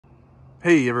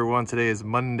Hey everyone, today is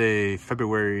Monday,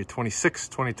 February 26,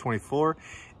 2024,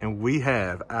 and we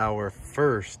have our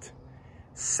first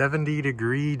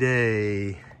 70-degree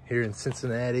day here in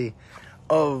Cincinnati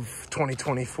of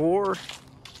 2024,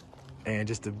 and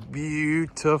just a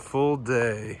beautiful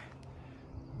day.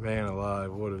 Man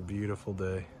alive, what a beautiful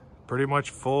day. Pretty much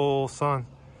full sun.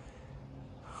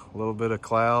 A little bit of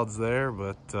clouds there,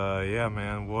 but yeah,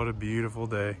 man, what a beautiful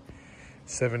day.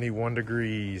 71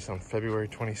 degrees on February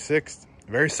 26th.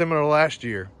 Very similar to last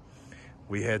year.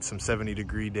 We had some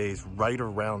 70-degree days right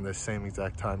around this same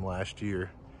exact time last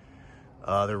year.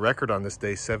 The record on this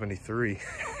day, 73,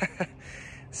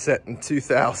 set in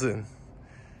 2000.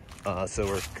 So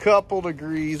we're a couple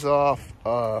degrees off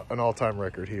an all-time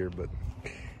record here, but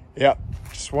yeah,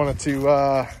 just wanted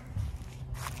to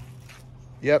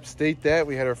state that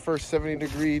we had our first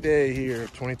 70-degree day here of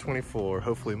 2024.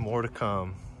 Hopefully more to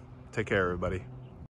come. Take care, everybody.